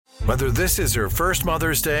Whether this is her first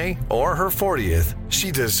Mother's Day or her 40th, she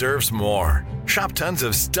deserves more. Shop tons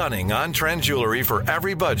of stunning on-trend jewelry for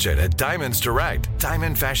every budget at Diamonds Direct.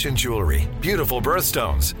 Diamond fashion jewelry, beautiful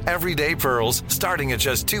birthstones, everyday pearls starting at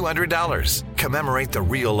just $200. Commemorate the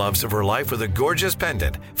real loves of her life with a gorgeous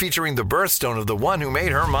pendant featuring the birthstone of the one who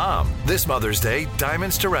made her mom. This Mother's Day,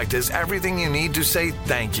 Diamonds Direct is everything you need to say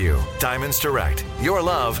thank you. Diamonds Direct. Your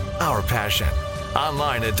love, our passion.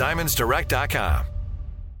 Online at diamondsdirect.com.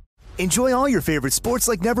 Enjoy all your favorite sports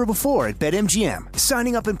like never before at BetMGM.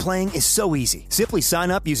 Signing up and playing is so easy. Simply sign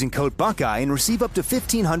up using code Buckeye and receive up to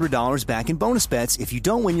 $1,500 back in bonus bets if you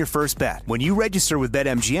don't win your first bet. When you register with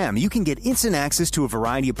BetMGM, you can get instant access to a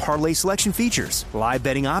variety of parlay selection features, live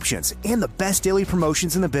betting options, and the best daily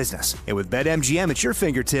promotions in the business. And with BetMGM at your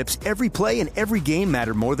fingertips, every play and every game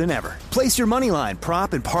matter more than ever. Place your moneyline,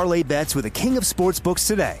 prop, and parlay bets with the king of sportsbooks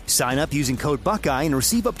today. Sign up using code Buckeye and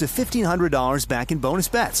receive up to $1,500 back in bonus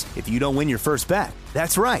bets if you don't win your first bet.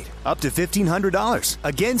 That's right, up to $1,500.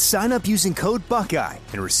 Again, sign up using code Buckeye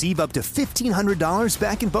and receive up to $1,500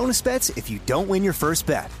 back in bonus bets if you don't win your first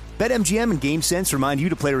bet. BetMGM and GameSense remind you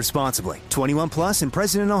to play responsibly. 21 plus and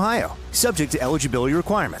present in Ohio. Subject to eligibility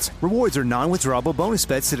requirements. Rewards are non-withdrawable bonus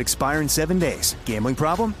bets that expire in 7 days. Gambling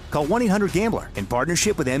problem? Call 1-800-GAMBLER in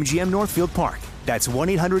partnership with MGM Northfield Park. That's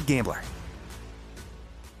 1-800-GAMBLER.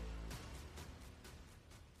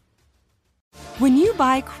 When you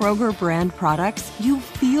buy Kroger brand products, you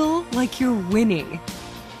feel like you're winning.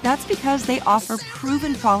 That's because they offer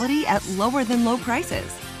proven quality at lower than low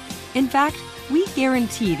prices. In fact, we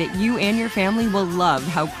guarantee that you and your family will love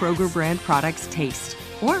how Kroger brand products taste,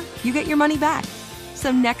 or you get your money back.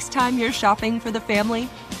 So next time you're shopping for the family,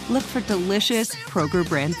 look for delicious Kroger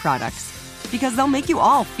brand products, because they'll make you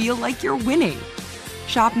all feel like you're winning.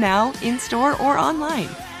 Shop now, in-store, or online.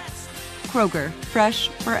 Kroger, fresh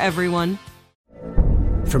for everyone.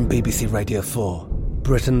 From BBC Radio 4,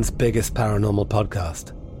 Britain's biggest paranormal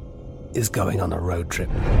podcast is going on a road trip.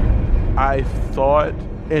 I thought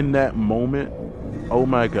in that moment, oh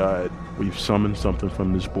my God, we've summoned something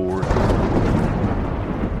from this board.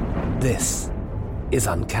 This is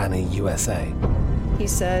Uncanny USA. He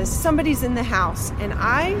says, somebody's in the house, and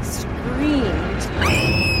I screamed.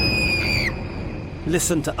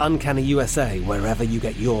 Listen to Uncanny USA wherever you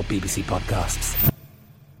get your BBC podcasts,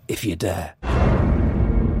 if you dare.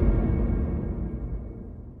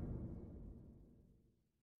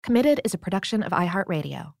 Committed is a production of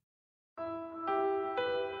iHeartRadio.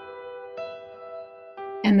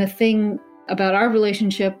 And the thing about our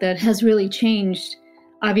relationship that has really changed,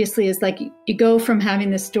 obviously, is like you go from having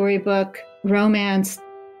this storybook romance,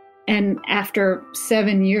 and after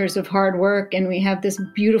 7 years of hard work, and we have this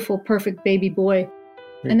beautiful, perfect baby boy.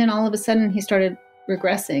 And then all of a sudden he started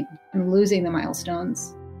regressing and losing the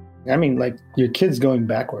milestones. I mean, like, your kid's going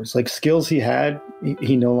backwards. Like, skills he had,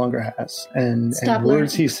 he no longer has. And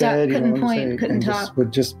words he said, he couldn't no point, say, couldn't and talk. just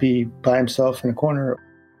would just be by himself in a corner.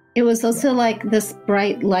 It was also like this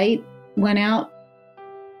bright light went out.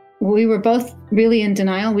 We were both really in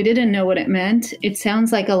denial. We didn't know what it meant. It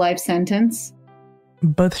sounds like a life sentence.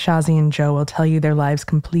 Both Shazi and Joe will tell you their lives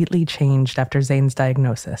completely changed after Zane's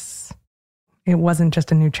diagnosis. It wasn't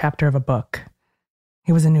just a new chapter of a book.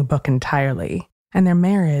 It was a new book entirely. And their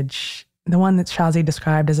marriage, the one that Shazi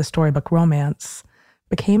described as a storybook romance,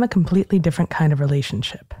 became a completely different kind of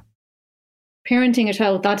relationship. Parenting a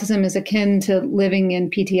child with autism is akin to living in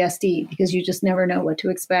PTSD because you just never know what to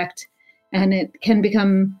expect. And it can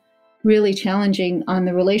become really challenging on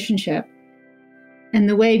the relationship. And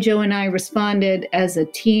the way Joe and I responded as a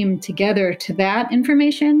team together to that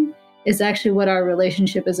information is actually what our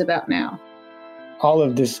relationship is about now. All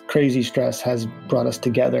of this crazy stress has brought us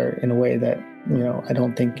together in a way that, I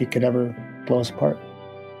don't think it could ever blow us apart.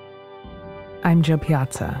 I'm Jo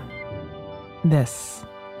Piazza. This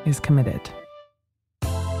is Committed.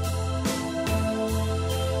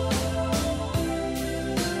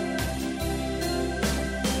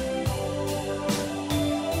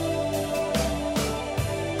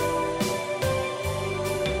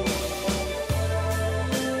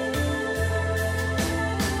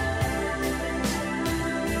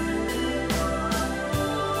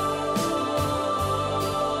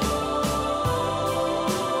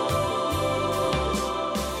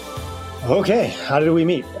 Okay, how did we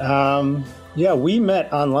meet? We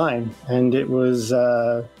met online, and it was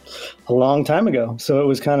a long time ago. So it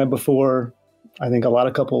was kind of before, I think, a lot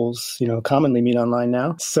of couples, commonly meet online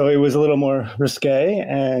now. So it was a little more risque,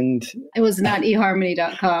 and it was not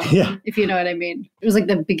eharmony.com, yeah, if you know what I mean. It was like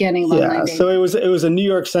the beginning of online dating. So it was a New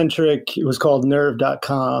York centric. It was called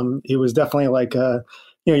nerve.com. It was definitely like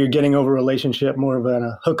you're getting over a relationship, more of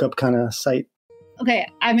a hookup kind of site. Okay,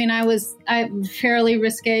 I mean, I'm fairly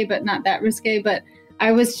risque, but not that risque. But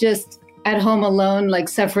I was just at home alone, like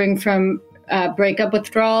suffering from breakup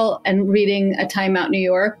withdrawal and reading a Time Out New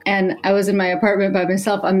York. And I was in my apartment by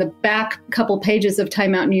myself. On the back couple pages of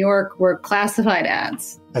Time Out New York were classified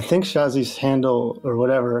ads. I think Shazi's handle or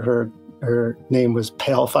whatever, her name was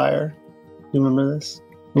Pale Fire. You remember this?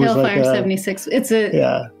 Pale Fire 76. It's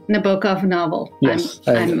a Nabokov novel. Yes,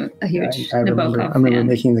 I'm a huge Nabokov fan. I remember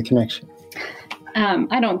making the connection.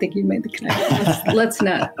 I don't think you made the connection. Let's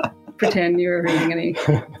not pretend you were reading any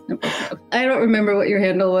Nabokov. I don't remember what your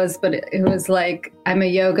handle was, but it was like, I'm a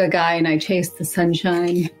yoga guy and I chase the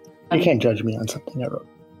sunshine. You can't judge me on something I wrote.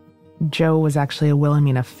 Joe was actually a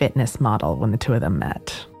Wilhelmina fitness model when the two of them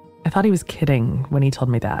met. I thought he was kidding when he told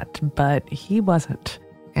me that, but he wasn't.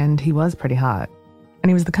 And he was pretty hot. And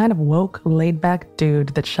he was the kind of woke, laid-back dude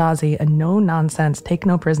that Shazi, a no-nonsense,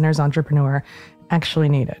 take-no-prisoners entrepreneur, actually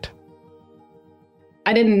needed.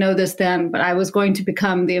 I didn't know this then, but I was going to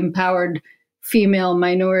become the empowered female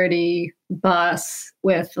minority boss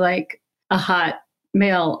with like a hot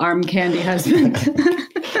male arm candy husband.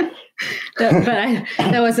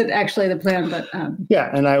 That wasn't actually the plan. But yeah,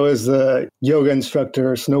 and I was the yoga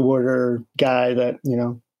instructor, snowboarder guy that,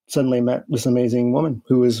 suddenly met this amazing woman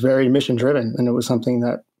who was very mission driven. And it was something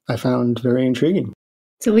that I found very intriguing.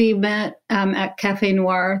 So we met at Cafe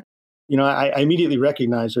Noir. I immediately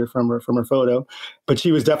recognized her from her photo, but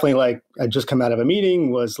she was definitely like, I'd just come out of a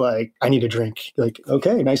meeting, was like, I need a drink. Like,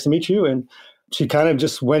 okay, nice to meet you. And she kind of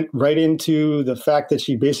just went right into the fact that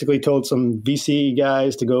she basically told some VC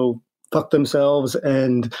guys to go fuck themselves,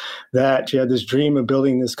 and that she had this dream of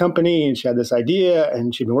building this company, and she had this idea,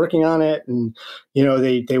 and she'd been working on it, and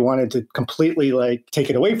they wanted to completely like take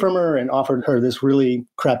it away from her and offered her this really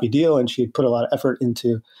crappy deal, and she had put a lot of effort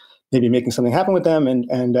into maybe making something happen with them,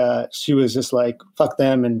 and she was just like, fuck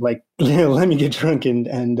them, and like, let me get drunk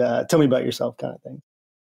and tell me about yourself kind of thing.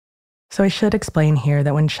 So I should explain here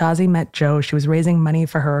that when Shazi met Joe, she was raising money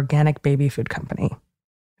for her organic baby food company.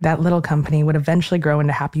 That little company would eventually grow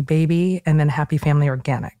into Happy Baby and then Happy Family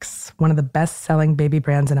Organics, one of the best-selling baby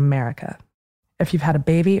brands in America. If you've had a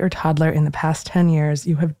baby or toddler in the past 10 years,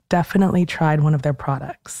 you have definitely tried one of their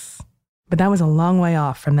products. But that was a long way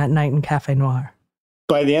off from that night in Cafe Noir.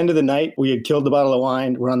 By the end of the night, we had killed the bottle of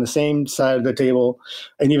wine. We're on the same side of the table.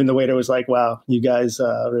 And even the waiter was like, wow, you guys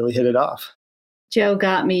really hit it off. Joe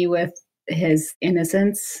got me with his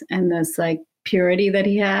innocence and this like purity that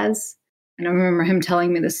he has. And I remember him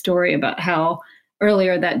telling me the story about how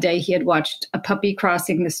earlier that day he had watched a puppy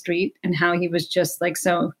crossing the street and how he was just like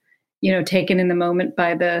so, taken in the moment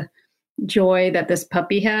by the joy that this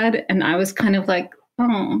puppy had. And I was kind of like,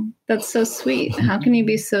 oh, that's so sweet. How can you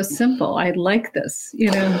be so simple? I like this,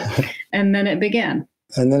 And then it began.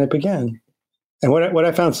 And what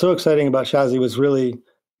I found so exciting about Shazi was really,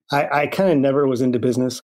 I kind of never was into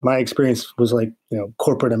business. My experience was like,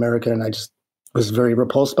 corporate America, and I just was very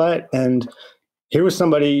repulsed by it. And here was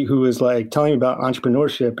somebody who was like telling me about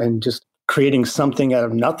entrepreneurship and just creating something out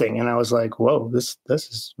of nothing. And I was like, whoa, this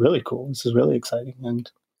is really cool. This is really exciting. And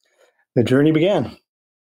the journey began.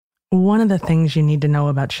 One of the things you need to know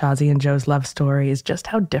about Shazi and Joe's love story is just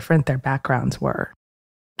how different their backgrounds were.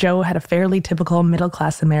 Joe had a fairly typical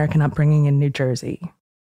middle-class American upbringing in New Jersey.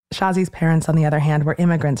 Shazi's parents, on the other hand, were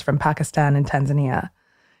immigrants from Pakistan and Tanzania.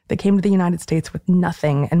 They came to the United States with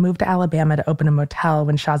nothing and moved to Alabama to open a motel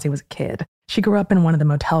when Shazi was a kid. She grew up in one of the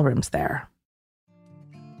motel rooms there.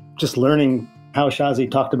 Just learning how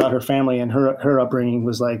Shazi talked about her family and her upbringing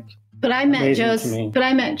was like, But I met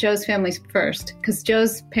Joe's family first, because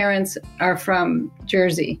Joe's parents are from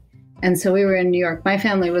Jersey. And so we were in New York. My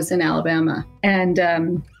family was in Alabama. And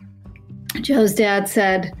Joe's dad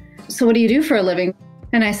said, so what do you do for a living?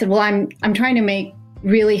 And I said, well, I'm trying to make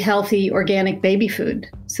really healthy organic baby food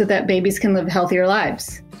so that babies can live healthier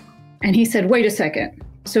lives. And he said, wait a second.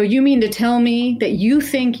 So you mean to tell me that you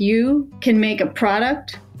think you can make a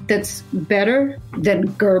product that's better than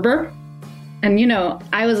Gerber? And,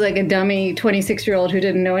 I was like a dummy 26-year-old who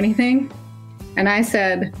didn't know anything. And I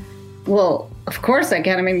said, well, of course I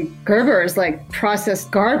can. I mean, Gerber is like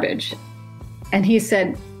processed garbage. And he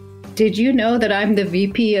said, did you know that I'm the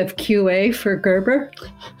VP of QA for Gerber?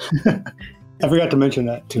 I forgot to mention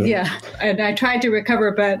that too. Yeah, and I tried to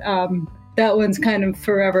recover, but that one's kind of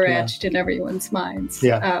forever etched in everyone's minds.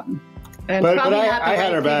 Yeah. But I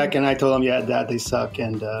had her back, and I told him, yeah, Dad, they suck,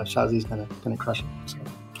 and Shazi's gonna crush it.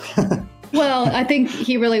 So. Well, I think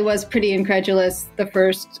he really was pretty incredulous the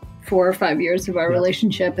first 4 or 5 years of our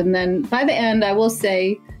relationship, and then by the end, I will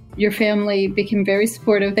say, your family became very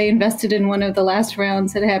supportive. They invested in one of the last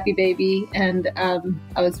rounds at Happy Baby, and I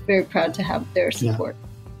was very proud to have their support.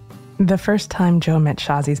 Yeah. The first time Joe met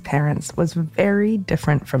Shazi's parents was very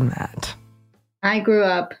different from that. I grew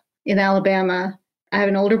up in Alabama. I have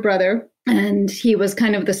an older brother, and he was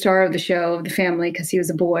kind of the star of the show, of the family, because he was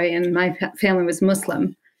a boy, and my family was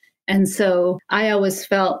Muslim. And so I always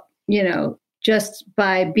felt, just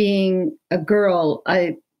by being a girl,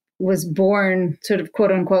 I was born sort of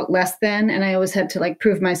quote unquote less than, and I always had to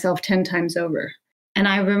prove myself 10 times over. And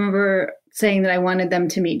I remember saying that I wanted them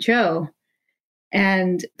to meet Joe.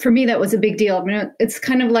 And for me, that was a big deal. I mean, it's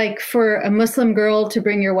kind of like for a Muslim girl to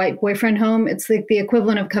bring your white boyfriend home. It's like the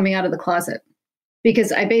equivalent of coming out of the closet,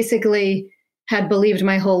 because I basically had believed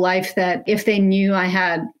my whole life that if they knew I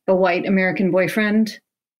had a white American boyfriend,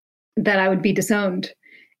 that I would be disowned.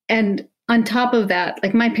 And on top of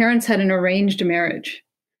that, my parents had an arranged marriage.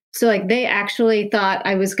 So they actually thought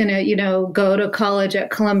I was going to, go to college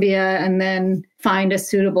at Columbia and then find a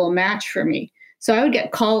suitable match for me. So I would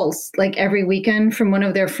get calls every weekend from one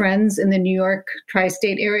of their friends in the New York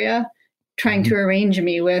tri-state area trying to arrange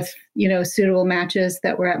me with, suitable matches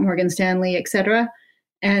that were at Morgan Stanley, et cetera.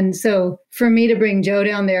 And so for me to bring Joe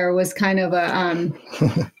down there was kind of a,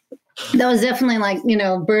 that was definitely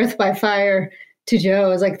birth by fire to Joe.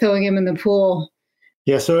 It was like throwing him in the pool.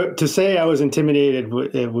 Yeah, so to say I was intimidated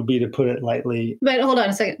would be to put it lightly. But hold on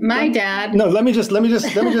a second. My dad. No, let me just tell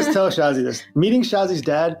Shazi this. Meeting Shazi's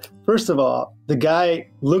dad, first of all, the guy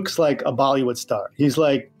looks like a Bollywood star. He's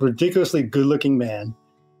ridiculously good-looking man.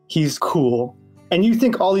 He's cool. And you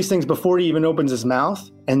think all these things before he even opens his mouth,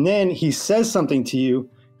 and then he says something to you,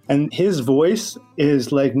 and his voice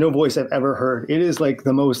is like no voice I've ever heard. It is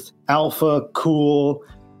the most alpha, cool,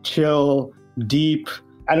 chill, deep.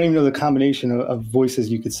 I don't even know the combination of voices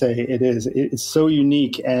you could say it is. It's so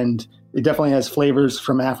unique, and it definitely has flavors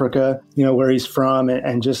from Africa, where he's from,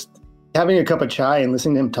 and just having a cup of chai and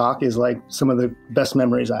listening to him talk is some of the best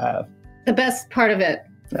memories I have. The best part of it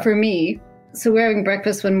for me. So we're having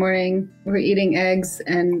breakfast one morning. We're eating eggs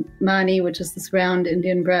and mani, which is this round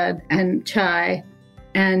Indian bread, and chai.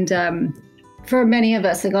 And for many of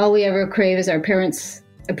us, all we ever crave is our parents'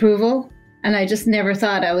 approval. And I just never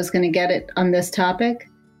thought I was going to get it on this topic.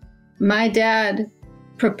 My dad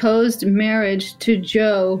proposed marriage to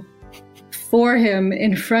Joe for him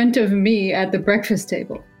in front of me at the breakfast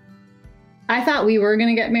table. I thought we were going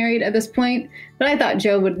to get married at this point, but I thought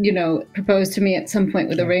Joe would, propose to me at some point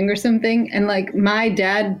with a ring or something. And my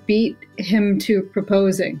dad beat him to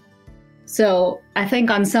proposing. So I think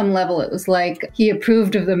on some level it was he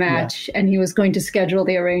approved of the match and he was going to schedule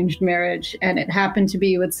the arranged marriage. And it happened to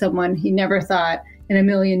be with someone he never thought in a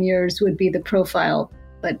million years would be the profile,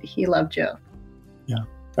 but he loved Joe. Yeah,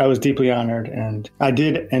 I was deeply honored. And I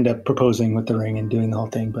did end up proposing with the ring and doing the whole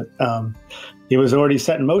thing, but it was already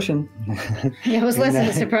set in motion. Yeah, it was less of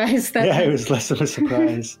a surprise. It was less of a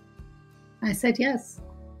surprise. I said yes.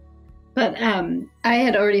 But I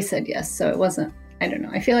had already said yes, so it wasn't. I don't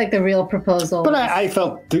know. I feel like the real proposal. But I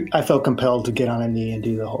felt compelled to get on a knee and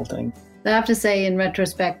do the whole thing. I have to say, in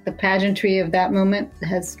retrospect, the pageantry of that moment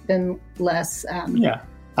has been less.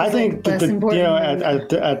 I think at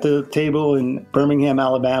the table in Birmingham,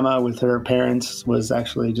 Alabama, with her parents was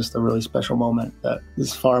actually just a really special moment that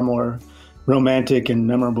is far more romantic and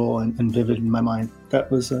memorable and vivid in my mind. That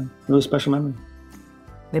was a really special memory.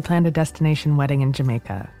 They planned a destination wedding in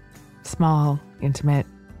Jamaica, small, intimate.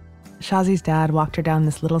 Shazi's dad walked her down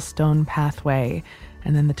this little stone pathway,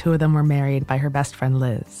 and then the two of them were married by her best friend,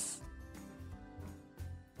 Liz.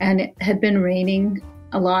 And it had been raining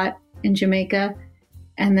a lot in Jamaica.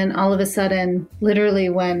 And then all of a sudden, literally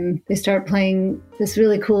when they start playing this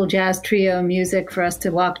really cool jazz trio music for us to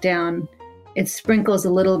walk down, it sprinkles a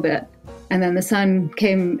little bit. And then the sun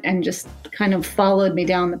came and just kind of followed me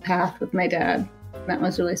down the path with my dad. That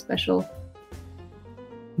was really special.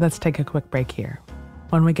 Let's take a quick break here.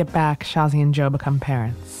 When we get back, Shazi and Joe become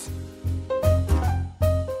parents.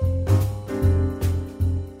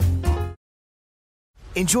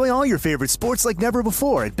 Enjoy all your favorite sports like never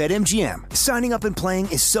before at BetMGM. Signing up and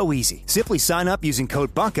playing is so easy. Simply sign up using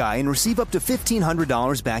code Buckeye and receive up to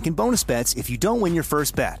 $1,500 back in bonus bets if you don't win your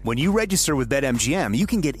first bet. When you register with BetMGM, you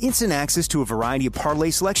can get instant access to a variety of parlay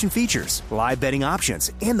selection features, live betting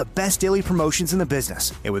options, and the best daily promotions in the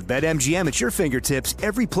business. And with BetMGM at your fingertips,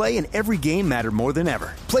 every play and every game matter more than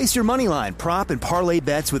ever. Place your moneyline, prop, and parlay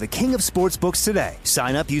bets with the king of sportsbooks today.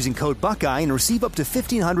 Sign up using code Buckeye and receive up to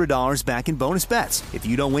 $1,500 back in bonus bets if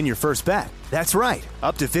you don't win your first bet. That's right,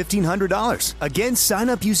 up to $1,500. Again, sign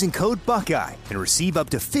up using code Buckeye and receive up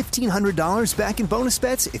to $1,500 back in bonus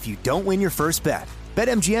bets if you don't win your first bet.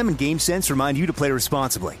 BetMGM and GameSense remind you to play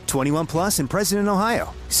responsibly. 21 plus and present in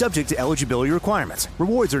Ohio. Subject to eligibility requirements.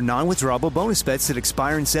 Rewards are non-withdrawable bonus bets that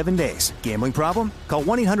expire in 7 days. Gambling problem? Call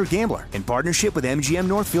 1-800-GAMBLER in partnership with MGM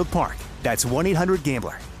Northfield Park. That's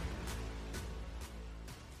 1-800-GAMBLER.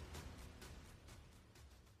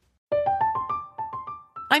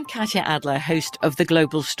 I'm Katya Adler, host of The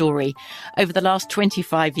Global Story. Over the last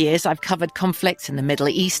 25 years, I've covered conflicts in the Middle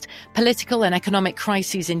East, political and economic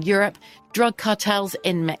crises in Europe, drug cartels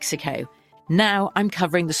in Mexico. Now I'm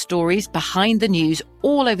covering the stories behind the news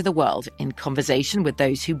all over the world in conversation with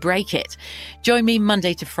those who break it. Join me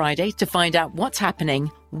Monday to Friday to find out what's happening,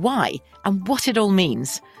 why, and what it all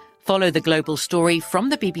means. Follow The Global Story from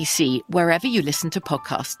the BBC wherever you listen to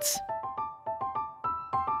podcasts.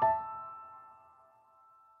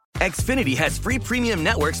 Xfinity has free premium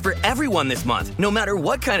networks for everyone this month, no matter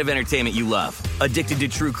what kind of entertainment you love. Addicted to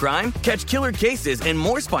true crime? Catch killer cases and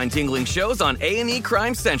more spine-tingling shows on A&E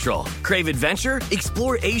Crime Central. Crave adventure?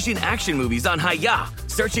 Explore Asian action movies on Hayya.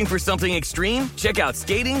 Searching for something extreme? Check out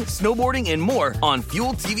skating, snowboarding, and more on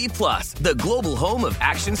Fuel TV Plus, the global home of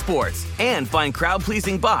action sports. And find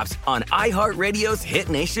crowd-pleasing bops on iHeartRadio's Hit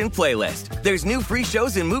Nation playlist. There's new free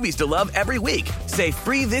shows and movies to love every week. Say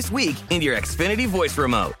free this week in your Xfinity voice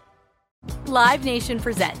remote. Live Nation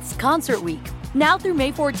presents Concert Week. Now through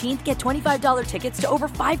May 14th, get $25 tickets to over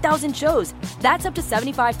 5,000 shows. That's up to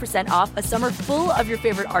 75% off a summer full of your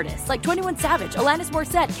favorite artists like 21 Savage, Alanis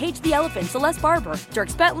Morissette, Cage the Elephant, Celeste Barber,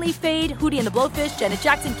 Dierks Bentley, Fade, Hootie and the Blowfish, Janet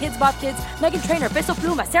Jackson, Kidz Bop Kids, Meghan Trainor, Peso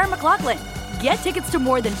Pluma, Sarah McLachlan. Get tickets to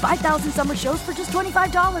more than 5,000 summer shows for just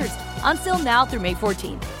 $25. Until now through May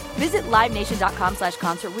 14th. Visit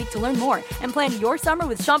LiveNation.com/Concert Week to learn more and plan your summer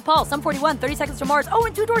with Sean Paul, Sum 41, 30 Seconds to Mars,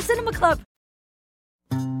 and Two Door Cinema Club.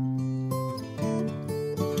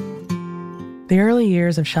 The early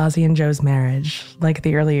years of Shazi and Joe's marriage, like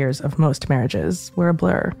the early years of most marriages, were a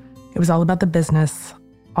blur. It was all about the business,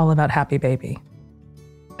 all about happy baby.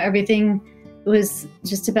 Everything was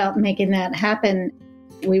just about making that happen.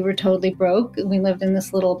 We were totally broke. We lived in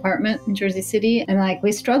this little apartment in Jersey City, and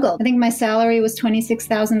we struggled. I think my salary was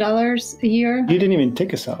 $26,000 a year. You didn't even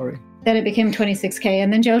take a salary. Then it became $26K,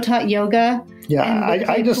 and then Joe taught yoga. Yeah,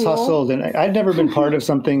 I just hustled, and I'd never been part of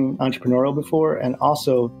something entrepreneurial before, and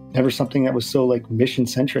also never something that was so mission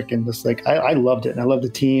centric and just I loved it, and I loved the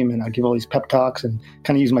team, and I give all these pep talks and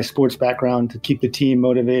kind of use my sports background to keep the team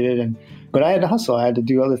motivated, but I had to hustle. I had to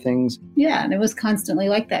do other things. Yeah, and it was constantly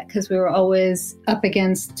like that because we were always up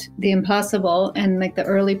against the impossible, and the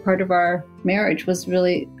early part of our marriage was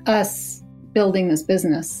really us building this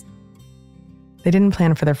business. They didn't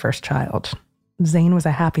plan for their first child. Zayn was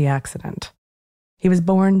a happy accident. He was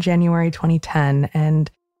born January 2010, and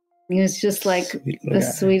he was just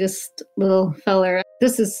the sweetest little feller.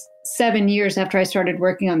 This is 7 years after I started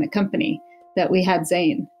working on the company that we had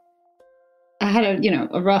Zayn. I had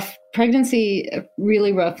a rough pregnancy, a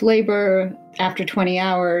really rough labor. After 20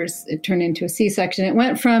 hours, it turned into a C-section. It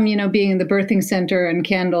went from, being in the birthing center and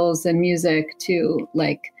candles and music to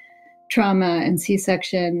trauma and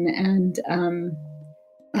C-section. And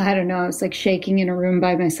I don't know, I was shaking in a room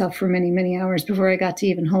by myself for many, many hours before I got to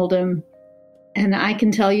even hold him. And I can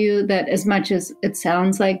tell you that as much as it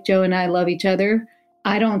sounds like Joe and I love each other,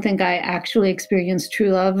 I don't think I actually experienced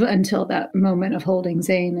true love until that moment of holding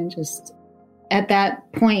Zayn. And just at that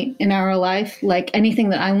point in our life, anything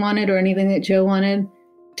that I wanted or anything that Joe wanted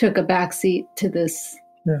took a backseat to this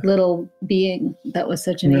little being that was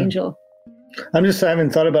such an angel. I haven't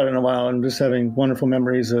thought about it in a while. I'm just having wonderful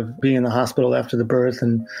memories of being in the hospital after the birth.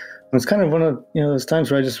 And it's kind of one of those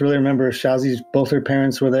times where I just really remember Shazi's, both her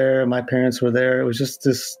parents were there, my parents were there. It was just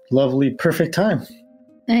this lovely, perfect time.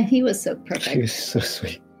 And he was so perfect. He was so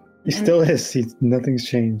sweet. He still is. Nothing's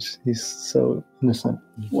changed. He's so innocent.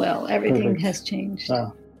 Well, everything has changed.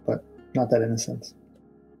 Wow, but not that innocence.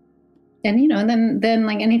 And, then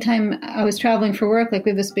anytime I was traveling for work, we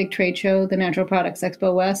have this big trade show, the Natural Products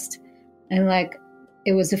Expo West. And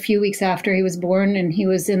it was a few weeks after he was born, and he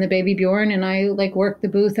was in the baby Bjorn, and I worked the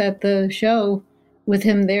booth at the show with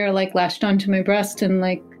him there, latched onto my breast, and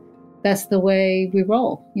that's the way we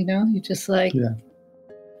roll, you just yeah.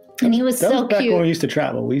 And he was that so was back cute. when we used to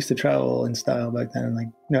travel. We used to travel in style back then,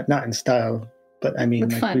 and not in style, but I mean,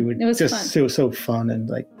 fun. we would It was just fun. it was so fun and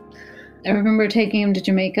I remember taking him to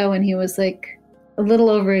Jamaica when he was a little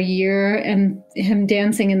over a year, and him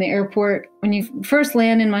dancing in the airport. When you first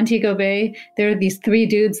land in Montego Bay, there are these 3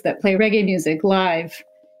 dudes that play reggae music live,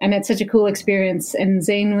 and it's such a cool experience. And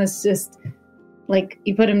Zayn was just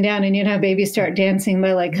you put him down, and you'd have babies start dancing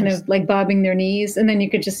by kind of bobbing their knees, and then you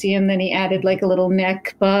could just see him. Then he added a little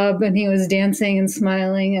neck bob, and he was dancing and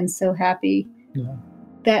smiling and so happy. Yeah.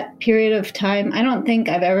 that period of time, I don't think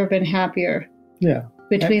I've ever been happier. Yeah.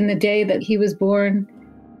 Between the day that he was born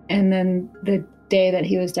and then the day that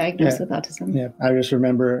he was diagnosed with autism. Yeah. I just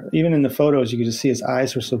remember, even in the photos, you could just see his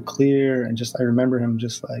eyes were so clear. And I remember him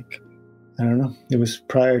just like, I don't know, it was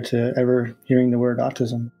prior to ever hearing the word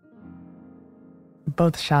autism.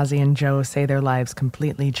 Both Shazi and Joe say their lives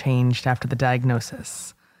completely changed after the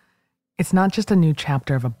diagnosis. It's not just a new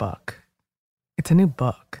chapter of a book. It's a new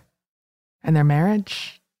book. And their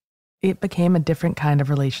marriage, it became a different kind of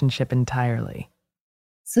relationship entirely.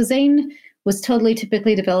 So Zane was totally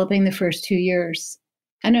typically developing the first 2 years.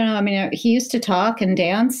 I don't know. I mean, he used to talk and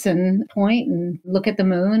dance and point and look at the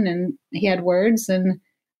moon, and he had words. And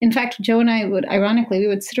in fact, Joe and I we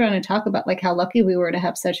would sit around and talk about like how lucky we were to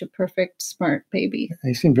have such a perfect, smart baby.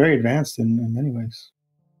 He seemed very advanced in many ways.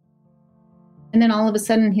 And then all of a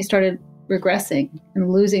sudden he started regressing and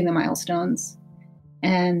losing the milestones.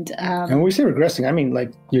 And when we say regressing, I mean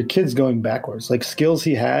like your kid's going backwards. Like skills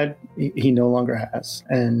he had, he no longer has,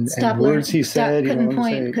 and words he said, couldn't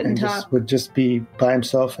point, couldn't talk, would just be by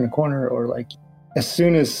himself in a corner. Or like as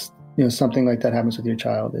soon as something like that happens with your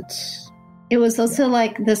child, it was also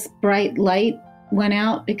like this bright light went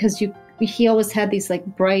out because he always had these like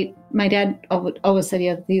bright. My dad always said he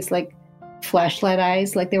had these like flashlight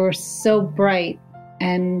eyes, like they were so bright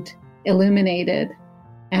and illuminated.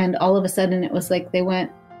 And all of a sudden it was like they went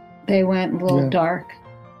a little dark.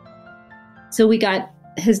 So we got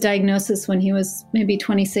his diagnosis when he was maybe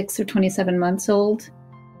 26 or 27 months old.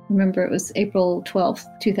 Remember, it was April 12th,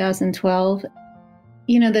 2012.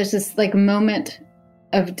 There's this like moment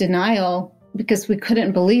of denial because we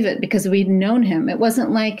couldn't believe it because we'd known him. It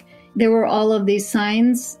wasn't like there were all of these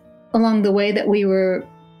signs along the way that we were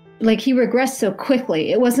like, he regressed so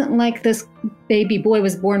quickly. It wasn't like this baby boy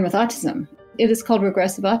was born with autism. It is called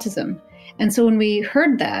regressive autism. And so when we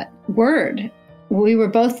heard that word, we were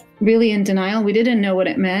both really in denial. We didn't know what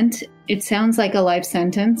it meant. It sounds like a life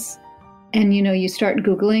sentence. And, you start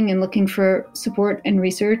Googling and looking for support and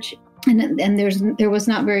research. And there was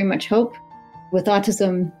not very much hope. With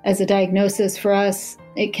autism as a diagnosis for us,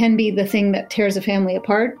 it can be the thing that tears a family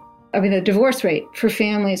apart. I mean, the divorce rate for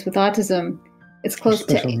families with autism, it's close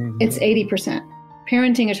to 80%.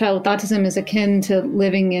 Parenting a child with autism is akin to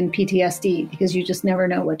living in PTSD because you just never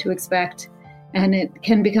know what to expect. And it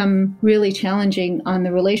can become really challenging on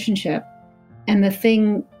the relationship. And the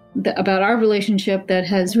thing about our relationship that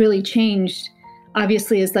has really changed,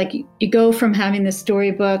 obviously, is like you go from having this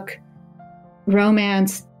storybook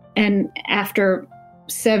romance, and after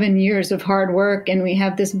 7 years of hard work, and we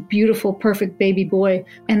have this beautiful, perfect baby boy.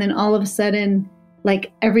 And then all of a sudden,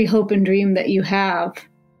 like every hope and dream that you have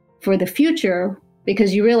for the future,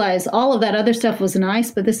 because you realize all of that other stuff was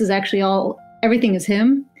nice, but this is actually everything is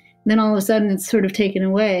him. And then all of a sudden it's sort of taken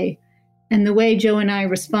away. And the way Joe and I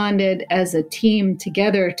responded as a team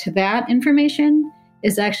together to that information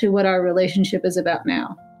is actually what our relationship is about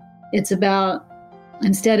now. It's about,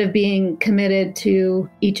 instead of being committed to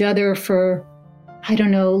each other for,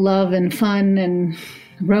 love and fun and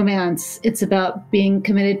romance, it's about being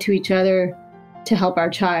committed to each other to help our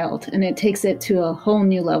child. And it takes it to a whole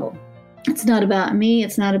new level. It's not about me.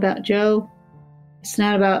 It's not about Joe. It's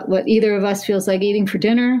not about what either of us feels like eating for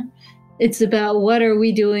dinner. It's about what are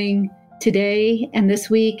we doing today and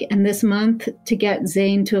this week and this month to get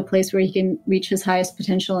Zane to a place where he can reach his highest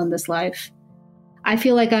potential in this life. I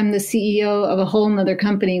feel like I'm the CEO of a whole nother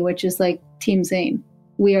company, which is like Team Zane.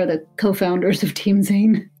 We are the co-founders of Team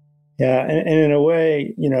Zane. Yeah. And in a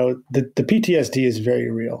way, the PTSD is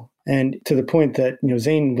very real. And to the point that,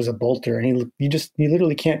 Zane was a bolter, and he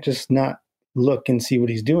literally can't just not look and see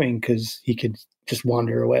what he's doing because he could just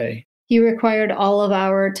wander away. He required all of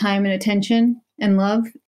our time and attention and love.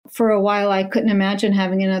 For a while, I couldn't imagine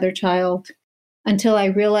having another child until I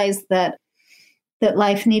realized that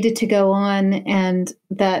life needed to go on and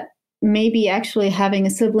that maybe actually having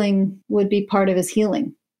a sibling would be part of his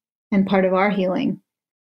healing and part of our healing.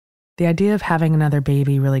 The idea of having another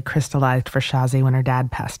baby really crystallized for Shazi when her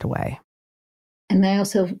dad passed away. And I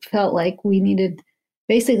also felt like we needed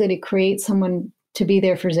basically to create someone to be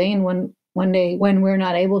there for Zane one day when we're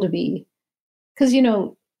not able to be. Because,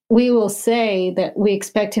 we will say that we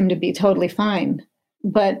expect him to be totally fine.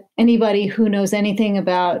 But anybody who knows anything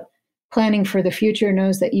about planning for the future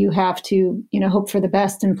knows that you have to, hope for the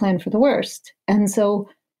best and plan for the worst. And so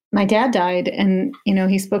my dad died and,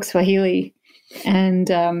 he spoke Swahili. And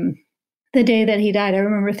the day that he died, I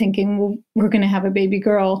remember thinking, well, we're going to have a baby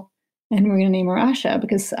girl and we're going to name her Asha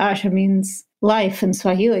because Asha means life in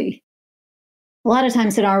Swahili. A lot of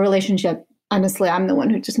times in our relationship, honestly, I'm the one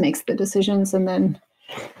who just makes the decisions. And then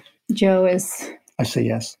Joe is... I say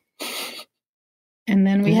yes. And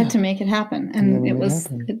then we had to make it happen. And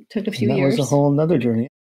it took a few years. That was a whole nother journey.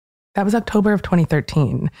 That was October of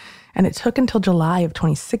 2013, and it took until July of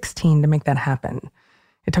 2016 to make that happen.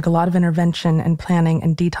 It took a lot of intervention and planning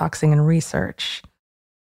and detoxing and research.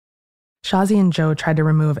 Shazi and Joe tried to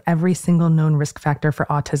remove every single known risk factor for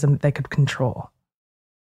autism that they could control.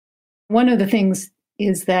 One of the things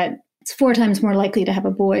is that it's 4 times more likely to have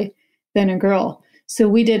a boy than a girl. So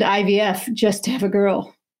we did IVF just to have a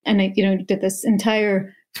girl. And I, did this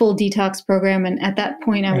entire full detox program. And at that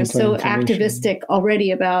point, I was so activistic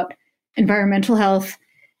already about environmental health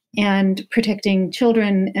and protecting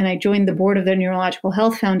children. And I joined the board of the Neurological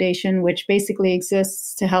Health Foundation, which basically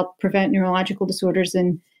exists to help prevent neurological disorders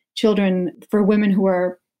in children. For women who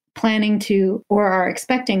are planning to or are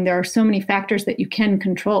expecting, there are so many factors that you can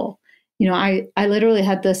control. I literally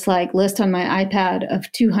had this list on my iPad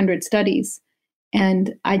of 200 studies,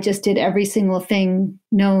 and I just did every single thing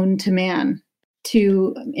known to man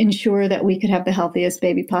to ensure that we could have the healthiest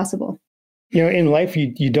baby possible. In life,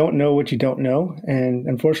 you don't know what you don't know. And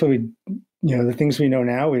unfortunately, the things we know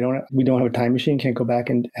now, we don't have a time machine, can't go back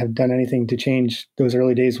and have done anything to change those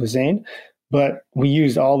early days with Zane. But we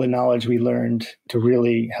used all the knowledge we learned to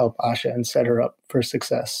really help Asha and set her up for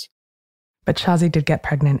success. But Shazi did get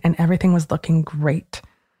pregnant, and everything was looking great.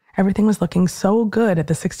 Everything was looking so good at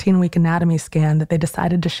the 16-week anatomy scan that they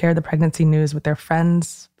decided to share the pregnancy news with their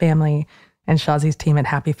friends, family, and Shazi's team at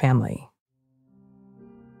Happy Family.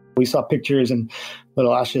 We saw pictures, and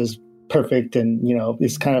little Asha's perfect, and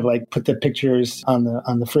it's kind of like put the pictures on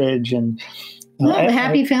the fridge, and the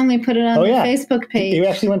Happy Family put it on the Facebook page. It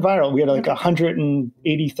actually went viral. We had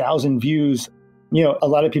 180,000 views. A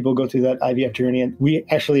lot of people go through that IVF journey, and we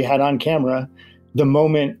actually had on camera the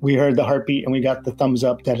moment we heard the heartbeat and we got the thumbs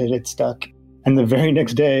up that it had stuck. And the very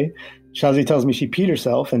next day, Shazi tells me she peed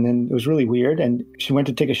herself, and then it was really weird. And she went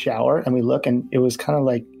to take a shower, and we look, and it was kind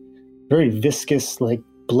of very viscous,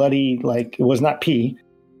 bloody, it was not pee.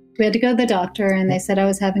 We had to go to the doctor, and they said I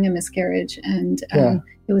was having a miscarriage, and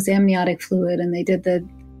it was amniotic fluid, and they did the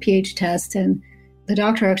pH test, and the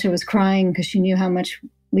doctor actually was crying because she knew how much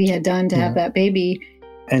we had done to have that baby.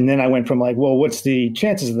 And then I went from well, what's the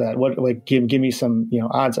chances of that? What, give me some,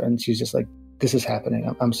 odds. And she's just this is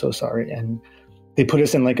happening. I'm so sorry. And they put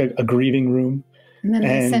us in a grieving room. And then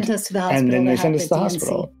they sent us to the hospital. And then they sent us to the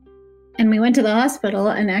hospital. And we went to the hospital,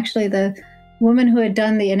 and actually the woman who had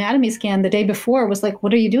done the anatomy scan the day before was like,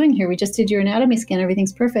 "What are you doing here? We just did your anatomy scan.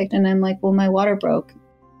 Everything's perfect." And I'm like, "Well, my water broke."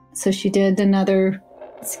 So she did another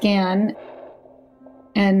scan,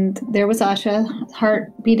 and there was Asha,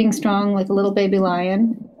 heart beating strong like a little baby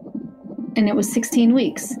lion. And it was 16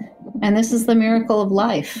 weeks. And this is the miracle of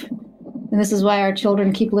life. And this is why our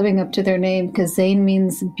children keep living up to their name, because Zane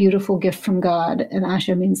means beautiful gift from God, and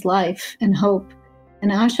Asha means life and hope.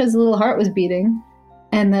 And Asha's little heart was beating,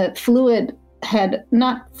 and the fluid had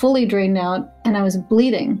not fully drained out, and I was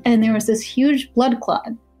bleeding. And there was this huge blood clot,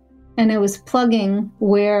 and it was plugging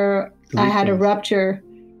where I had a rupture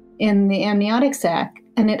in the amniotic sac.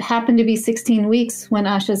 And it happened to be 16 weeks when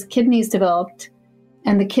Asha's kidneys developed,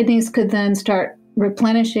 and the kidneys could then start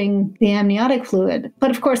replenishing the amniotic fluid.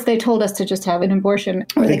 But of course, they told us to just have an abortion,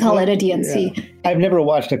 or they call it a DNC. Yeah. I've never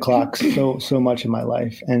watched a clock so much in my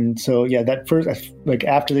life. And so, that first,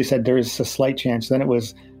 after they said there is a slight chance, then it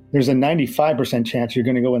was, there's a 95% chance you're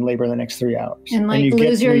going to go in labor in the next 3 hours. And you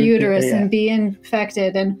lose your uterus and be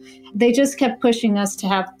infected. And they just kept pushing us to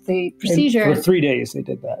have the procedure. And for 3 days, they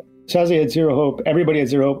did that. Shazi had zero hope. Everybody had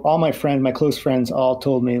zero hope. All my friends, my close friends, all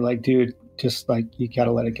told me, dude, just you got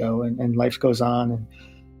to let it go, and life goes on. And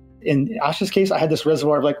in Asha's case, I had this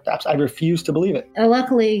reservoir of I refused to believe it.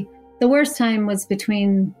 Luckily, the worst time was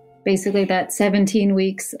between basically that 17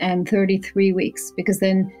 weeks and 33 weeks, because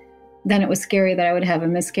then it was scary that I would have a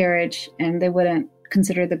miscarriage and they wouldn't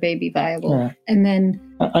consider the baby viable. Yeah. And then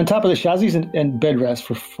on top of the, Shazi's in bed rest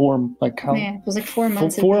for 4, it was 4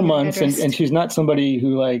 months. 4 months, and she's not somebody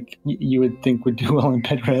who you would think would do well in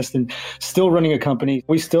bed rest, and still running a company.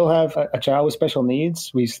 We still have a child with special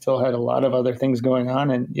needs. We still had a lot of other things going on,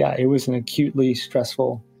 and it was an acutely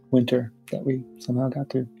stressful winter that we somehow got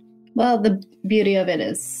through. Well, the beauty of it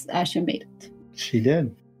is Asha made it. She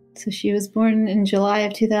did. So she was born in July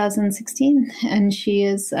of 2016, and she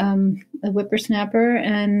is a whippersnapper,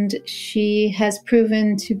 and she has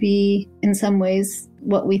proven to be, in some ways,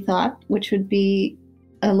 what we thought, which would be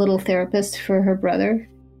a little therapist for her brother.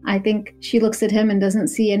 I think she looks at him and doesn't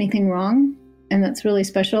see anything wrong, and that's really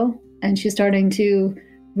special. And she's starting to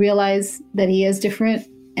realize that he is different,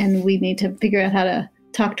 and we need to figure out how to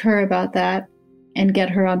talk to her about that and get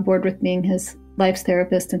her on board with being his life's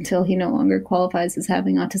therapist until he no longer qualifies as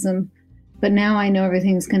having autism. But now I know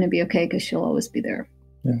everything's going to be okay because she'll always be there.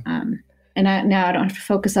 Yeah. And now I don't have to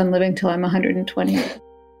focus on living till I'm 120. And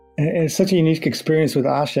it's such a unique experience with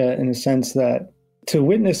Asha in the sense that to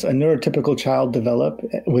witness a neurotypical child develop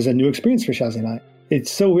was a new experience for Shazi and I.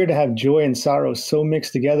 It's so weird to have joy and sorrow so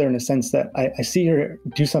mixed together in a sense that I see her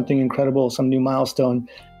do something incredible, some new milestone.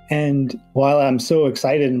 And while I'm so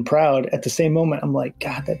excited and proud, at the same moment, I'm like,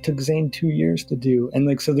 God, that took Zane 2 years to do. And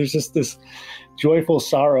like, so there's just this joyful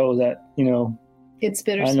sorrow that, it's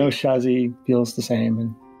bittersweet. I know Shazi feels the same.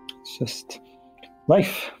 And it's just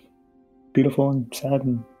life. Beautiful and sad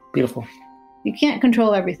and beautiful. You can't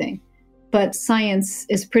control everything, but science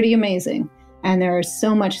is pretty amazing. And there is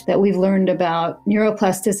so much that we've learned about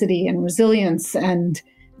neuroplasticity and resilience and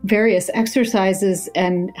various exercises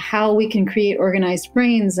and how we can create organized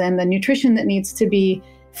brains and the nutrition that needs to be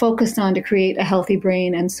focused on to create a healthy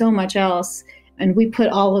brain and so much else. And we put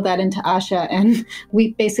all of that into Asha, and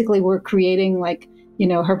we basically were creating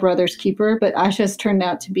her brother's keeper, but Asha's turned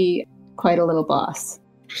out to be quite a little boss.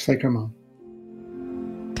 Just like her mom.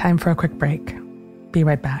 Time for a quick break. Be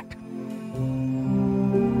right back.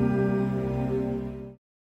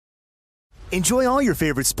 Enjoy all your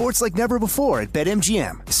favorite sports like never before at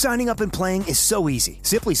BetMGM. Signing up and playing is so easy.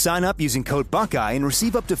 Simply sign up using code Buckeye and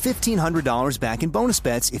receive up to $1,500 back in bonus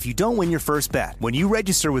bets if you don't win your first bet. When you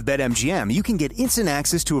register with BetMGM, you can get instant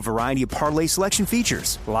access to a variety of parlay selection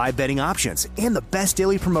features, live betting options, and the best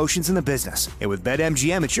daily promotions in the business. And with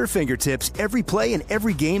BetMGM at your fingertips, every play and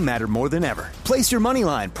every game matter more than ever. Place your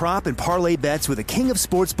moneyline, prop, and parlay bets with the king of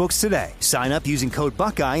sportsbooks today. Sign up using code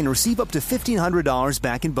Buckeye and receive up to $1,500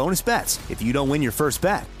 back in bonus bets if you don't win your first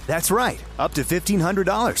bet. That's right, up to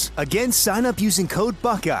 $1,500. Again, sign up using code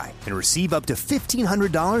Buckeye and receive up to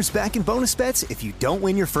 $1,500 back in bonus bets if you don't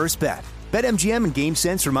win your first bet. BetMGM and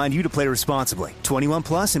GameSense remind you to play responsibly. 21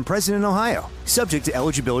 plus and present in Ohio. Subject to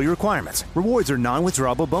eligibility requirements. Rewards are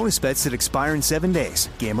non-withdrawable bonus bets that expire in 7 days.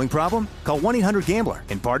 Gambling problem? Call 1-800-GAMBLER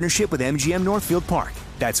in partnership with MGM Northfield Park.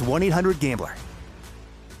 That's 1-800-GAMBLER.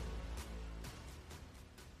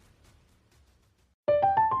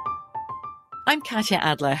 I'm Katya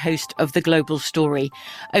Adler, host of The Global Story.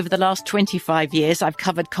 Over the last 25 years, I've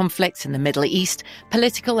covered conflicts in the Middle East,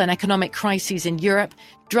 political and economic crises in Europe,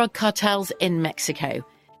 drug cartels in Mexico.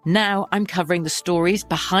 Now I'm covering the stories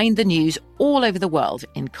behind the news all over the world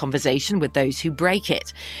in conversation with those who break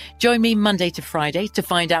it. Join me Monday to Friday to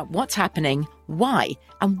find out what's happening, why,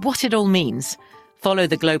 and what it all means. Follow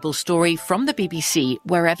The Global Story from the BBC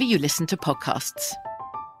wherever you listen to podcasts.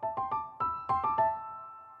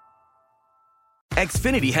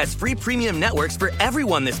 Xfinity has free premium networks for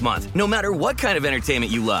everyone this month, no matter what kind of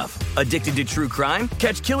entertainment you love. Addicted to true crime?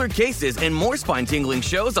 Catch killer cases and more spine-tingling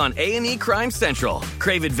shows on A&E Crime Central.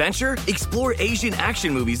 Crave adventure? Explore Asian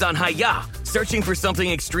action movies on Hi-YAH. Searching for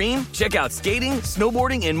something extreme? Check out skating,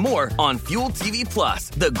 snowboarding, and more on Fuel TV Plus,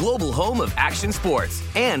 the global home of action sports.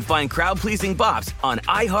 And find crowd-pleasing bops on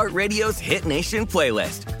iHeartRadio's Hit Nation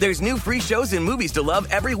playlist. There's new free shows and movies to love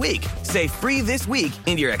every week. Say free this week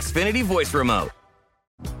in your Xfinity voice remote.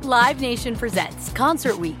 Live Nation presents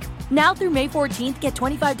Concert Week. Now through May 14th, get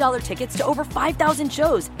 $25 tickets to over 5,000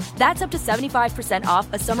 shows. That's up to 75% off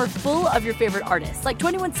a summer full of your favorite artists like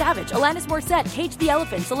 21 Savage, Alanis Morissette, Cage the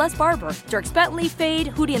Elephant, Celeste Barber, Dierks Bentley, Fade,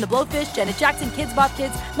 Hootie and the Blowfish, Janet Jackson, Kids Bop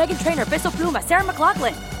Kids, Meghan Trainor, Peso Pluma, Sarah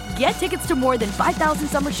McLachlan. Get tickets to more than 5,000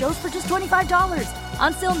 summer shows for just $25.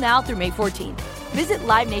 On sale now through May 14th. Visit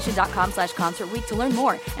LiveNation.com/Concert Week to learn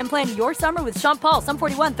more and plan your summer with Sean Paul, Sum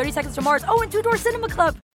 41, 30 Seconds to Mars, and Two Door Cinema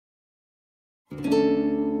Club.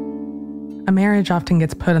 A marriage often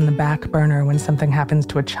gets put on the back burner when something happens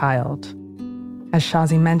to a child. As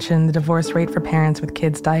Shazi mentioned, the divorce rate for parents with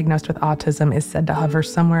kids diagnosed with autism is said to hover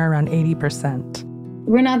somewhere around 80%.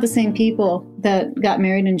 We're not the same people that got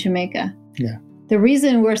married in Jamaica. Yeah. The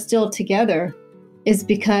reason we're still together is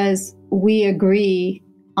because we agree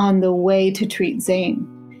on the way to treat Zane.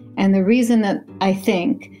 And the reason that I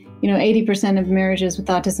think, 80% of marriages with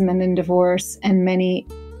autism end in divorce and many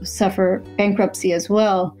suffer bankruptcy as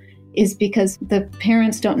well is because the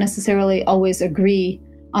parents don't necessarily always agree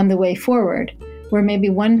on the way forward, where maybe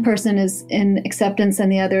one person is in acceptance and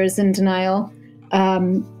the other is in denial,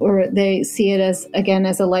 or they see it as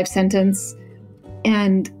a life sentence.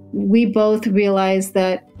 And we both realize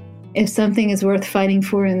that if something is worth fighting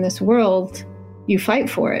for in this world, you fight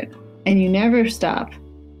for it and you never stop.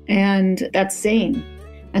 And that's Zane.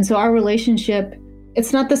 And so our relationship,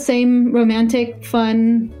 it's not the same romantic,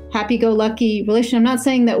 fun, happy-go-lucky relationship. I'm not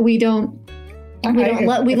saying that we love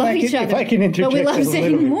each other, if I can interject, but we love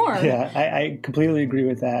Zane more. Yeah, I completely agree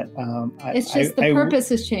with that. It's just the purpose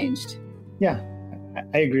has changed. Yeah,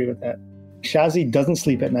 I agree with that. Shazi doesn't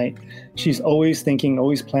sleep at night. She's always thinking,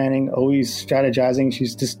 always planning, always strategizing.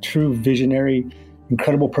 She's this true visionary,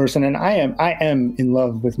 incredible person. And I am in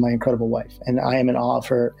love with my incredible wife, and I am in awe of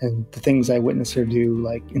her, and the things I witness her do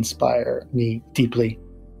like inspire me deeply.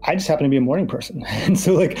 I just happen to be a morning person. And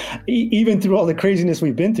so like, even through all the craziness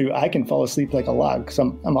we've been through, I can fall asleep like a log, because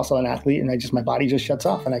I'm also an athlete, and my body just shuts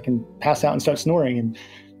off, and I can pass out and start snoring, and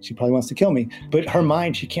she probably wants to kill me. But her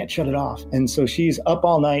mind, she can't shut it off. And so she's up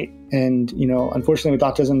all night. And, unfortunately with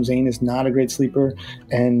autism, Zane is not a great sleeper.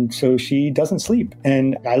 And so she doesn't sleep.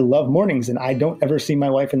 And I love mornings, and I don't ever see my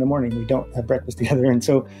wife in the morning. We don't have breakfast together. And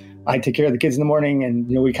so I take care of the kids in the morning, and,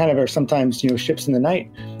 we kind of are sometimes, ships in the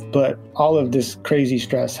night. But all of this crazy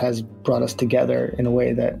stress has brought us together in a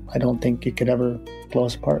way that I don't think it could ever blow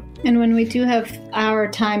us apart. And when we do have our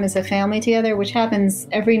time as a family together, which happens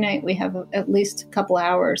every night, we have at least a couple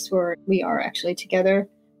hours where we are actually together.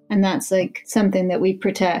 And that's like something that we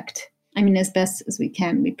protect. I mean, as best as we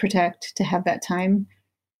can, we protect to have that time.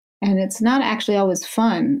 And it's not actually always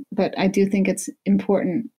fun, but I do think it's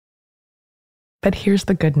important. But here's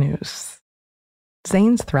the good news.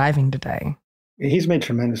 Zane's thriving today. He's made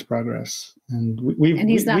tremendous progress, and we've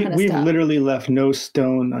literally left no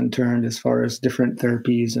stone unturned as far as different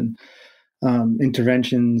therapies and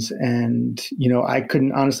interventions. And, I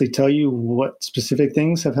couldn't honestly tell you what specific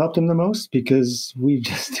things have helped him the most, because we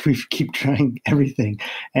keep trying everything.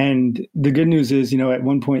 And the good news is, at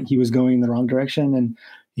one point he was going in the wrong direction, and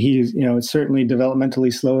he's, certainly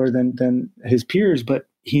developmentally slower than his peers, but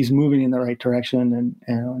he's moving in the right direction.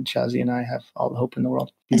 And Shazi and I have all the hope in the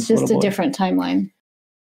world. It's just a different timeline.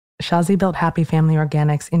 Shazi built Happy Family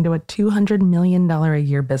Organics into a $200 million a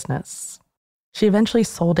year business. She eventually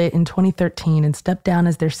sold it in 2013 and stepped down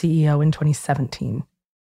as their CEO in 2017.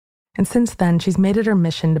 And since then, she's made it her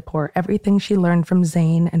mission to pour everything she learned from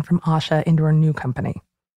Zane and from Asha into her new company,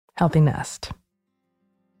 Healthy Nest.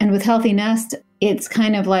 And with Healthy Nest, it's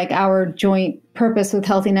kind of like our joint purpose with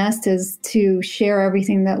Healthy Nest is to share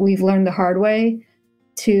everything that we've learned the hard way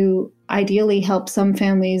to ideally help some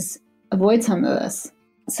families avoid some of this.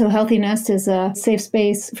 So Healthy Nest is a safe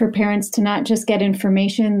space for parents to not just get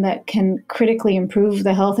information that can critically improve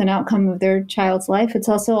the health and outcome of their child's life. It's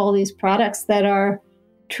also all these products that are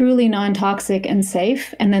truly non-toxic and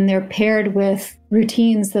safe. And then they're paired with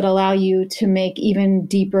routines that allow you to make even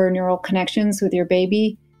deeper neural connections with your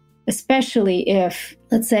baby, especially if,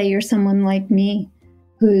 let's say, you're someone like me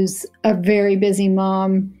who's a very busy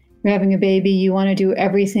mom, you're having a baby, you want to do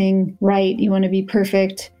everything right, you want to be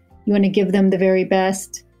perfect, you want to give them the very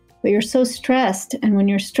best, but you're so stressed. And when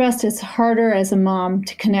you're stressed, it's harder as a mom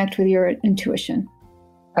to connect with your intuition.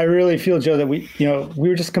 I really feel, Joe, that we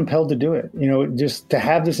were just compelled to do it, just to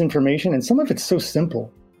have this information. And some of it's so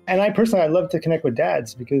simple. And I love to connect with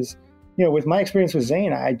dads because, with my experience with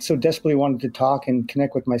Zane, I so desperately wanted to talk and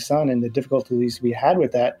connect with my son, and the difficulties we had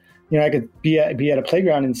with that. I could be at a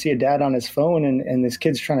playground and see a dad on his phone and this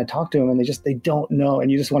kid's trying to talk to him, and they don't know. And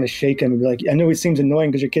you just want to shake him and be like, I know it seems annoying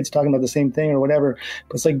because your kid's talking about the same thing or whatever,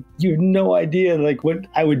 but it's like, you have no idea like what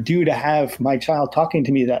I would do to have my child talking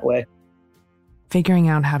to me that way. Figuring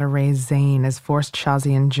out how to raise Zane has forced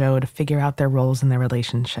Shazi and Joe to figure out their roles in their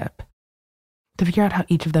relationship, to figure out how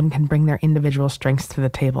each of them can bring their individual strengths to the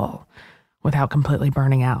table without completely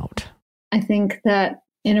burning out. I think that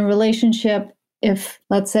in a relationship, if,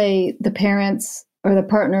 let's say, the parents or the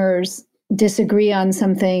partners disagree on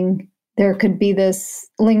something, there could be this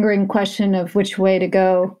lingering question of which way to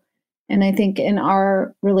go. And I think in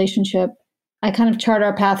our relationship, I kind of chart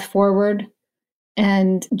our path forward.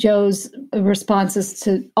 And Joe's response is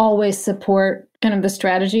to always support kind of the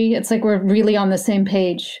strategy. It's like we're really on the same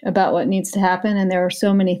page about what needs to happen. And there are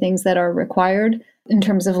so many things that are required in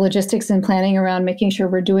terms of logistics and planning around making sure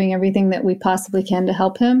we're doing everything that we possibly can to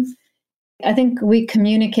help him. I think we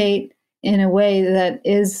communicate in a way that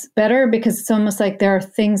is better because it's almost like there are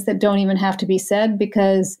things that don't even have to be said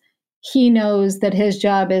because he knows that his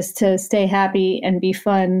job is to stay happy and be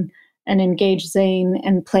fun and engage Zane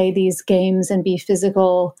and play these games and be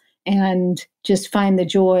physical and just find the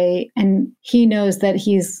joy. And he knows that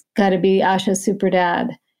he's got to be Asha's super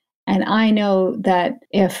dad. And I know that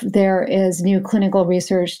if there is new clinical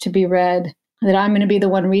research to be read, that I'm going to be the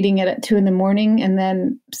one reading it at 2 a.m. and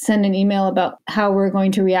then send an email about how we're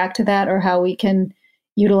going to react to that or how we can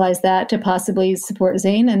utilize that to possibly support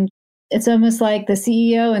Zane. And it's almost like the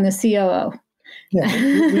CEO and the COO.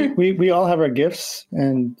 Yeah, we all have our gifts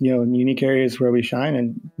and, in unique areas where we shine.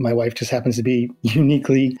 And my wife just happens to be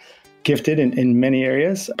uniquely gifted in many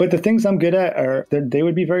areas. But the things I'm good at they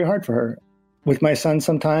would be very hard for her. With my son,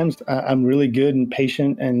 sometimes I'm really good and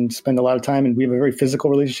patient and spend a lot of time, and we have a very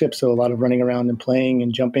physical relationship. So a lot of running around and playing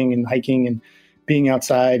and jumping and hiking and being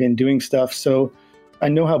outside and doing stuff. So I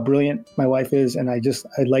know how brilliant my wife is, and I'd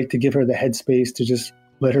like to give her the headspace to just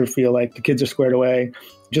let her feel like the kids are squared away,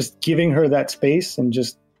 just giving her that space and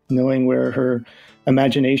just knowing where her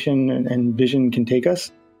imagination and vision can take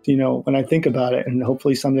us. You know, when I think about it, and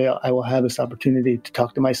hopefully someday I will have this opportunity to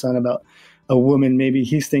talk to my son about a woman maybe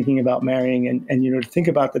he's thinking about marrying, and you know, to think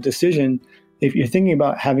about the decision. If you're thinking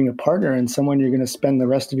about having a partner and someone you're going to spend the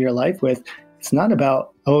rest of your life with, it's not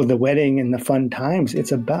about, the wedding and the fun times.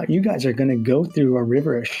 It's about you guys are going to go through a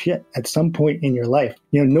river of shit at some point in your life.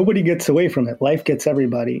 You know, nobody gets away from it. Life gets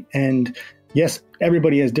everybody. And yes,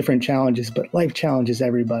 everybody has different challenges, but life challenges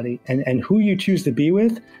everybody. And who you choose to be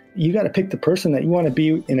with, you got to pick the person that you want to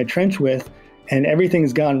be in a trench with, and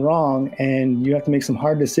everything's gone wrong, and you have to make some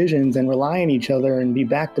hard decisions and rely on each other and be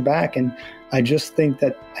back to back. And I just think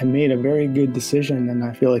that I made a very good decision, and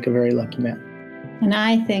I feel like a very lucky man. And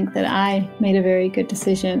I think that I made a very good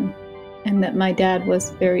decision, and that my dad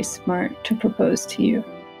was very smart to propose to you.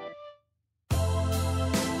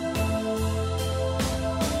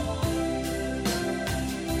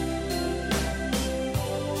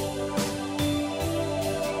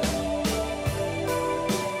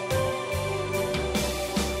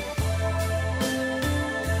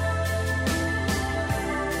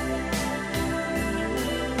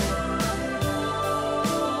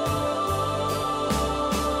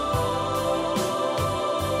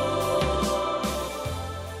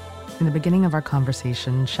 In the beginning of our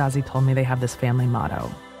conversation, Shazi told me they have this family motto,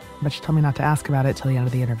 but she told me not to ask about it till the end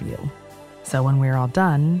of the interview. So when we were all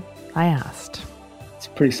done, I asked. It's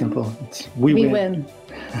pretty simple. It's we win.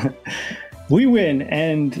 We win.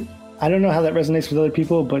 And I don't know how that resonates with other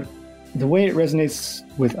people, but the way it resonates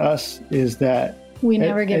with us is that we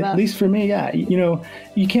never give up. At least for me, yeah. You know,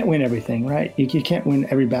 you can't win everything, right? You can't win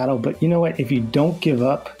every battle, but you know what? If you don't give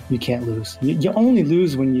up, you can't lose. You only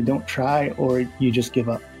lose when you don't try or you just give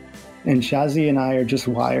up. And Shazi and I are just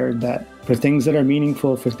wired that for things that are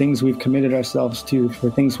meaningful, for things we've committed ourselves to, for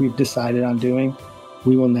things we've decided on doing,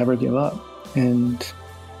 we will never give up. And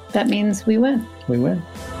that means we win. We win.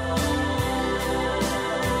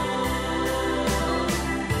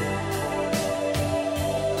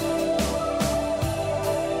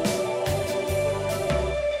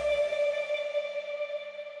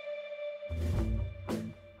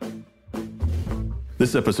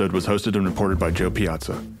 This episode was hosted and reported by Joe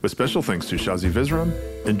Piazza, with special thanks to Shazi Visram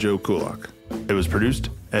and Joe Kulak. It was produced,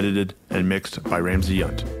 edited, and mixed by Ramsey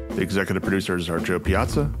Yunt. The executive producers are Joe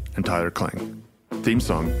Piazza and Tyler Klang. Theme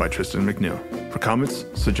song by Tristan McNeil. For comments,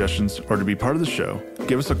 suggestions, or to be part of the show,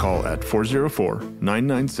 give us a call at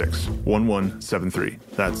 404-996-1173.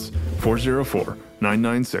 That's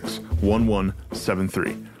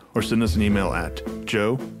 404-996-1173. Or send us an email at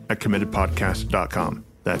joe@committedpodcast.com.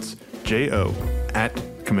 That's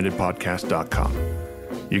jo@committedpodcast.com.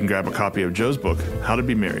 You can grab a copy of Joe's book, How to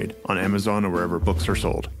Be Married, on Amazon or wherever books are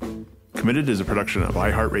sold. Committed is a production of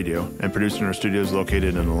iHeartRadio and produced in our studios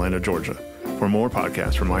located in Atlanta, Georgia. For more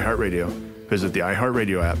podcasts from iHeartRadio, visit the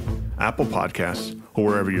iHeartRadio app, Apple Podcasts, or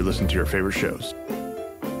wherever you listen to your favorite shows.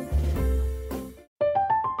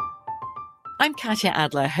 I'm Katya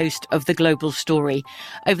Adler, host of The Global Story.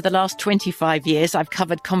 Over the last 25 years, I've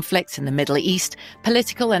covered conflicts in the Middle East,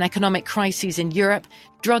 political and economic crises in Europe,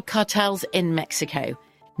 drug cartels in Mexico.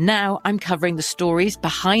 Now I'm covering the stories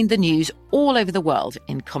behind the news all over the world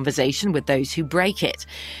in conversation with those who break it.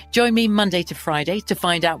 Join me Monday to Friday to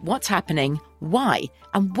find out what's happening, why,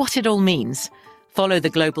 and what it all means. Follow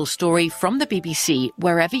The Global Story from the BBC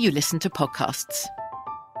wherever you listen to podcasts.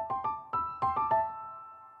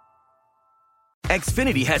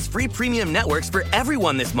 Xfinity has free premium networks for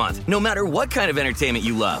everyone this month, no matter what kind of entertainment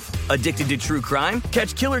you love. Addicted to true crime?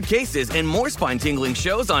 Catch killer cases and more spine-tingling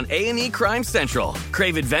shows on A&E Crime Central.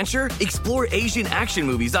 Crave adventure? Explore Asian action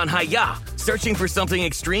movies on Hi-YAH. Searching for something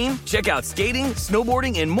extreme? Check out skating,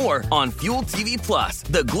 snowboarding, and more on Fuel TV Plus,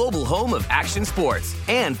 the global home of action sports.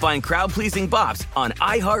 And find crowd-pleasing bops on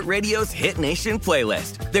iHeartRadio's Hit Nation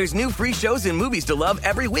playlist. There's new free shows and movies to love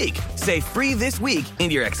every week. Say free this week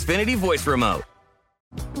in your Xfinity voice remote.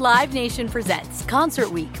 Live Nation presents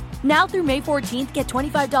Concert Week. Now through May 14th, get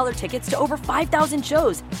 $25 tickets to over 5,000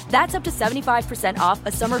 shows. That's up to 75% off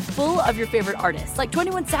a summer full of your favorite artists like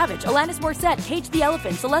 21 Savage, Alanis Morissette, Cage the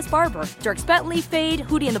Elephant, Celeste Barber, Dierks Bentley, Fade,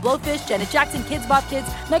 Hootie and the Blowfish, Janet Jackson, Kidz Bop Kids,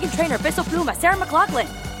 Meghan Trainor, Bissell Pluma, Sarah McLachlan.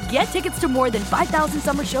 Get tickets to more than 5,000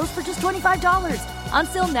 summer shows for just $25.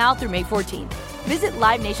 Until now through May 14th. Visit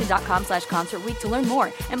LiveNation.com/Concert Week to learn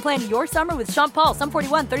more and plan your summer with Sean Paul, Sum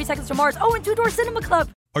 41, 30 Seconds to Mars, and Two Door Cinema Club.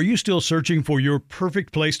 Are you still searching for your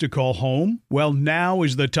perfect place to call home? Well, now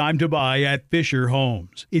is the time to buy at Fisher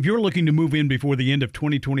Homes. If you're looking to move in before the end of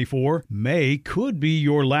 2024, May could be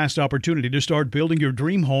your last opportunity to start building your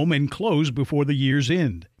dream home and close before the year's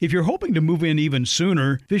end. If you're hoping to move in even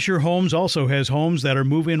sooner, Fisher Homes also has homes that are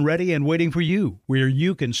move-in ready and waiting for you, where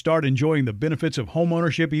you can start enjoying the benefits of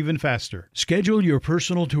homeownership even faster. Schedule your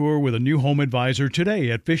personal tour with a new home advisor today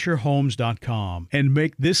at FisherHomes.com and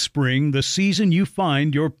make this spring the season you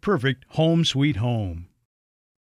find your perfect home sweet home.